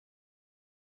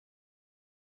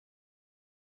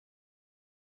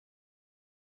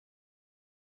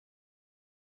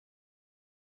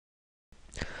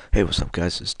Hey, what's up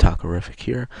guys, it's Takorific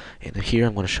here, and here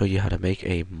I'm going to show you how to make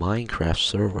a Minecraft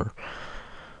server.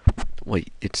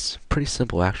 Wait, it's pretty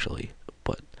simple actually,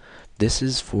 but this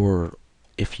is for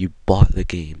if you bought the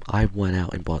game. I went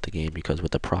out and bought the game because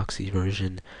with the proxy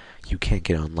version, you can't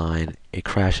get online. It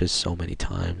crashes so many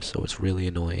times, so it's really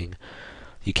annoying.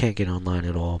 You can't get online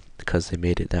at all because they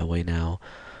made it that way now.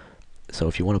 So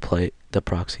if you want to play the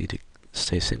proxy to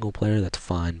stay single player, that's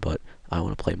fine, but I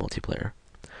want to play multiplayer.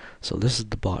 So this is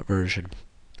the bot version.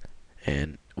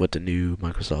 And with the new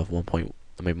Minecraft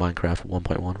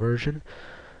 1.1 version.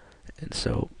 And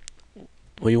so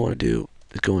what you want to do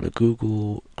is go into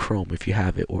Google Chrome if you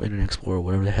have it, or Internet Explorer,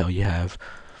 whatever the hell you have,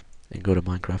 and go to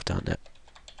Minecraft.net.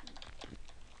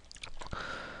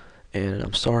 And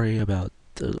I'm sorry about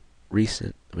the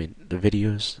the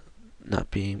videos not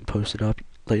being posted up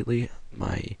lately.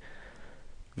 My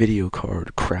video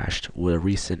card crashed with a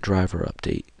recent driver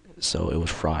update, so it was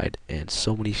fried, and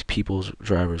so many people's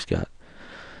drivers got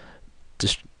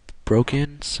just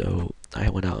broken, so I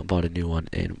went out and bought a new one.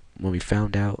 And when we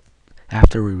found out,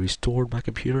 after we restored my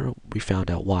computer, we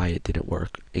found out why it didn't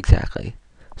work exactly.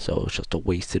 So it was just a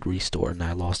wasted restore, and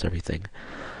I lost everything.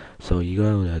 So you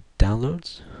go to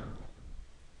downloads.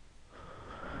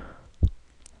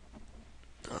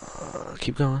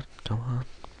 Keep going. Come on.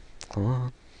 Come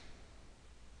on.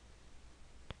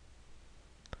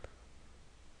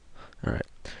 Alright.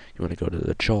 You want to go to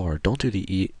the jar. Don't do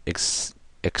the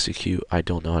execute. I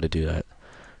don't know how to do that.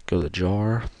 Go to the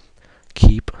jar.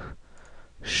 Keep.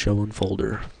 Show in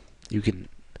folder. You can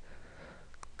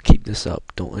keep this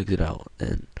up. Don't exit out.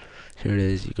 And here it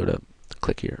is. You go to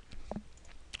click here.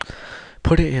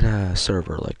 Put it in a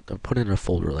server, put it in a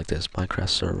folder like this, Minecraft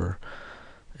server,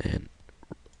 and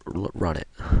run it.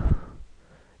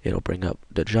 It'll bring up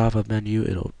the Java menu.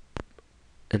 It'll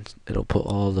put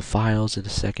all the files in a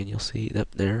second. You'll see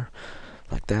that there,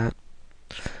 like that,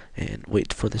 and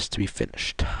wait for this to be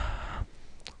finished.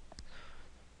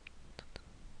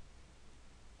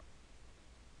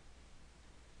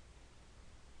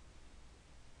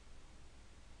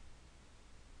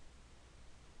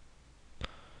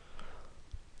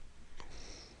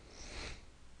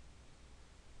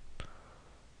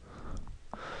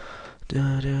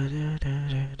 Da, da, da, da,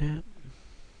 da, da.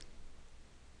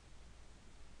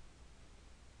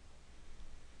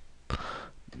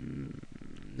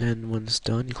 Then when it's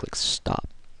done, you click stop.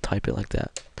 Type it like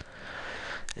that,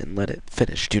 and let it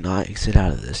finish. Do not exit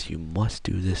out of this. You must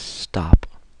do this stop.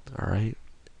 All right,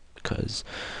 because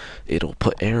it'll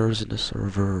put errors in the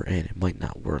server and it might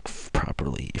not work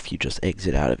properly if you just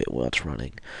exit out of it while it's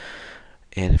running.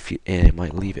 And it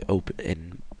might leave it open,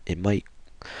 and it might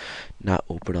not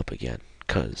open up again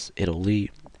because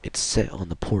it's set on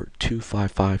the port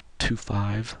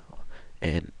 25525,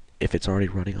 and if it's already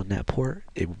running on that port,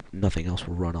 nothing else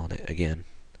will run on it again.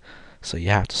 So you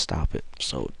have to stop it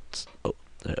so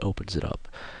it opens it up.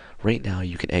 Right now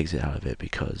you can exit out of it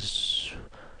because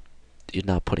you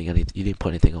didn't put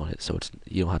anything on it, so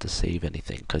you don't have to save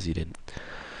anything because you didn't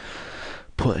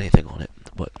put anything on it.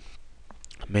 But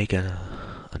make a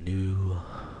new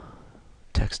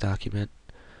text document,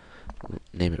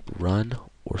 name it run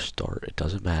or start, it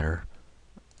doesn't matter,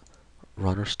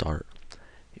 run or start.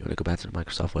 You want to go back to the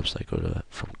Microsoft website, go to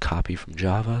copy from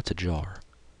Java to jar,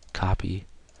 copy,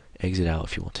 exit out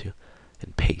if you want to,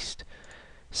 and paste,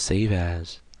 save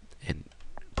as, and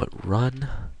put run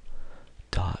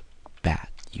dot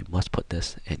bat. You must put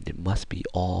this, and it must be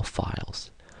all files.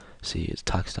 See, it's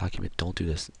text document. Don't do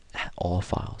this. All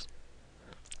files.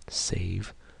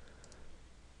 Save.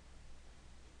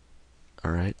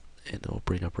 Alright, and it'll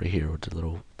bring up right here with the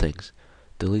little things.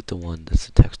 Delete the one that's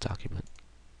the text document.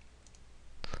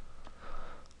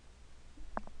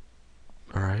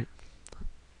 Alright.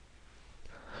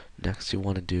 Next you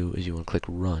want to do is you want to click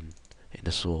run, and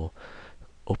this will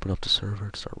open up the server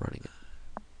and start running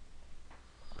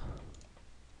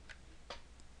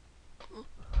it.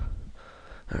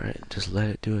 Alright, just let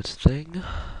it do its thing.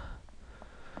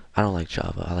 I don't like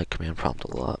Java. I like command prompt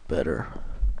a lot better.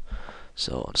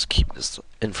 So I'll just keep this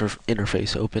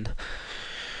interface open.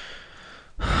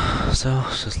 So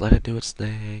just let it do its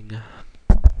thing.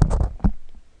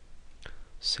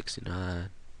 69,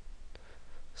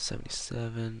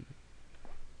 77.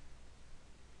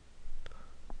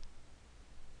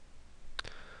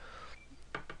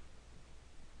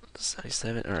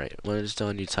 Alright, when it's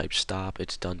done, you type stop.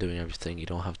 It's done doing everything. You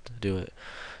don't have to do it.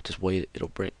 Just wait.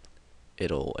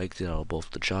 It'll exit out of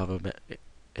both the Java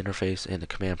interface and the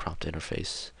command prompt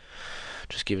interface.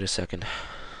 Just give it a second.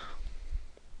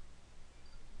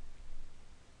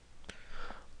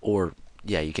 Or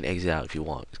yeah, you can exit out if you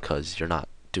want because you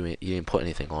didn't put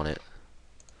anything on it.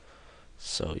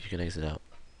 So you can exit out.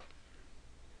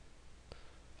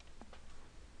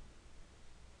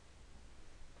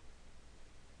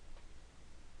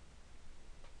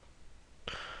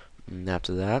 And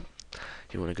after that,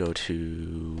 you want to go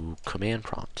to command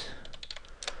prompt.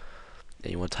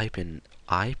 And you want to type in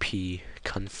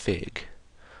ipconfig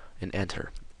and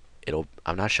enter.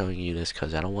 I'm not showing you this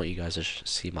because I don't want you guys to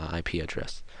see my IP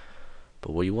address.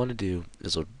 But what you want to do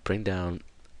is it'll bring down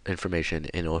information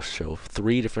and it'll show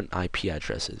 3 different IP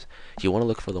addresses. You want to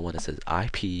look for the one that says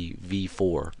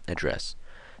IPv4 address.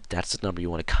 That's the number you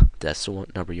want to. That's the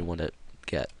one number you want to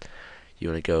get. You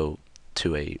want to go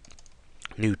to a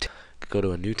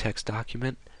new text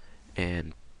document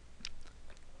and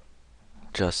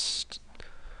just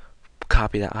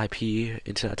copy that IP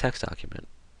into that text document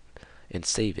and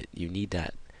save it. You need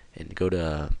that. And go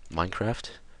to Minecraft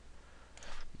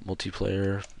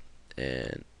multiplayer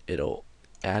and it'll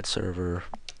add server.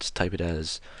 Just type it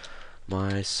as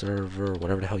my server,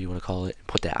 whatever the hell you want to call it, and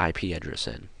put that IP address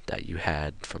in that you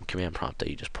had from command prompt that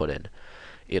you just put in.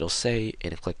 It'll say,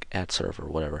 and click add server,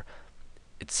 whatever.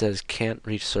 It says can't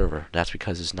reach server. That's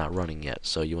because it's not running yet.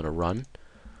 So you want to run,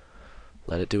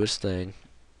 let it do its thing.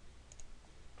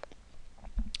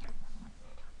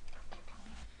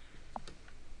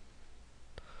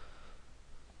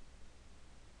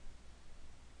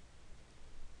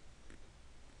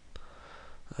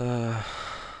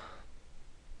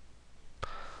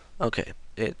 Okay,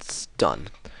 it's done.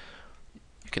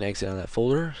 You can exit out of that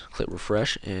folder, click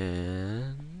refresh,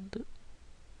 and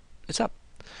it's up.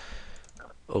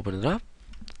 Open it up,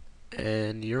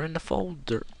 and you're in the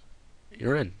folder.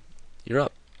 You're in. You're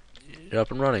up. You're up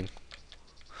and running.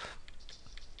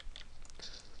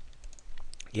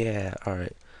 Yeah,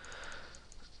 alright.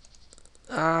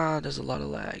 There's a lot of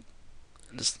lag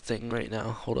in this thing right now.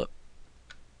 Hold up.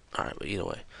 Alright, but either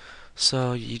way.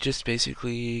 So you just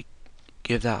basically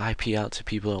give that IP out to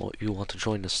people you want to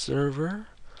join the server,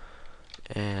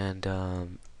 and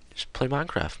just play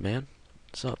Minecraft, man.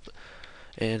 What's up?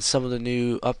 And some of the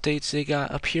new updates they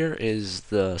got up here is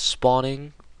the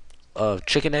spawning of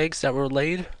chicken eggs that were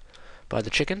laid by the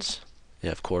chickens.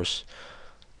 Yeah, of course.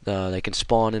 They can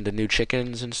spawn into new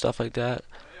chickens and stuff like that.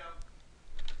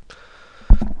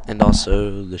 And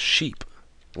also the sheep.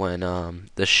 When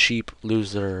the sheep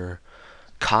lose their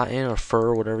cotton or fur,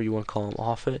 or whatever you want to call them,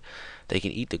 off it, they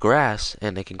can eat the grass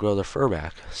and they can grow their fur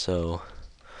back. So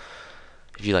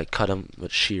if you like cut them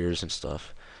with shears and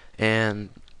stuff. And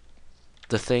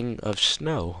the thing of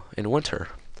snow in winter,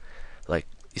 like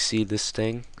you see this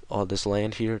thing, all this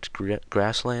land here, it's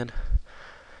grassland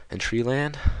and tree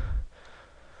land.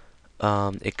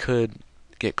 It could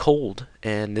get cold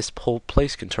and this whole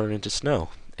place can turn into snow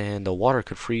and the water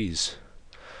could freeze.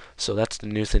 So that's the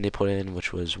new thing they put in,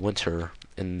 which was winter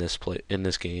in this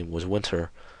game, was winter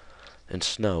and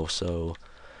snow. So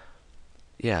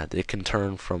yeah, it can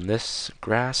turn from this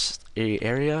grass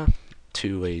area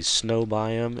to a snow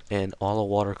biome and all the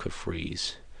water could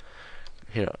freeze.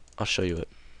 Here, I'll show you it.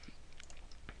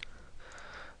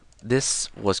 This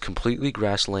was completely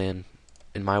grassland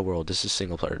in my world. This is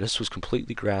single player. This was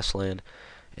completely grassland,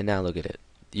 and now look at it.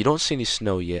 You don't see any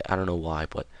snow yet. I don't know why,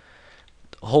 but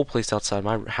the whole place outside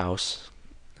my house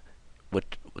with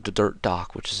the dirt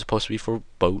dock, which is supposed to be for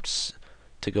boats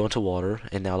to go into water,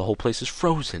 and now the whole place is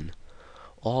frozen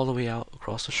all the way out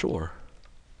across the shore.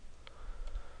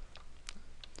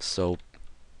 So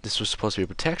this was supposed to be a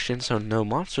protection, so no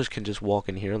monsters can just walk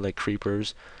in here like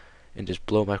creepers and just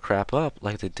blow my crap up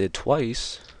like they did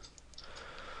twice.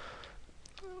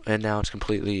 And now it's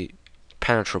completely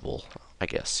penetrable, I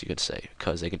guess you could say,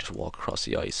 because they can just walk across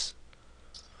the ice.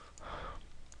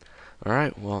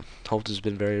 Alright, well, hope this has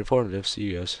been very informative. See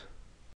you guys.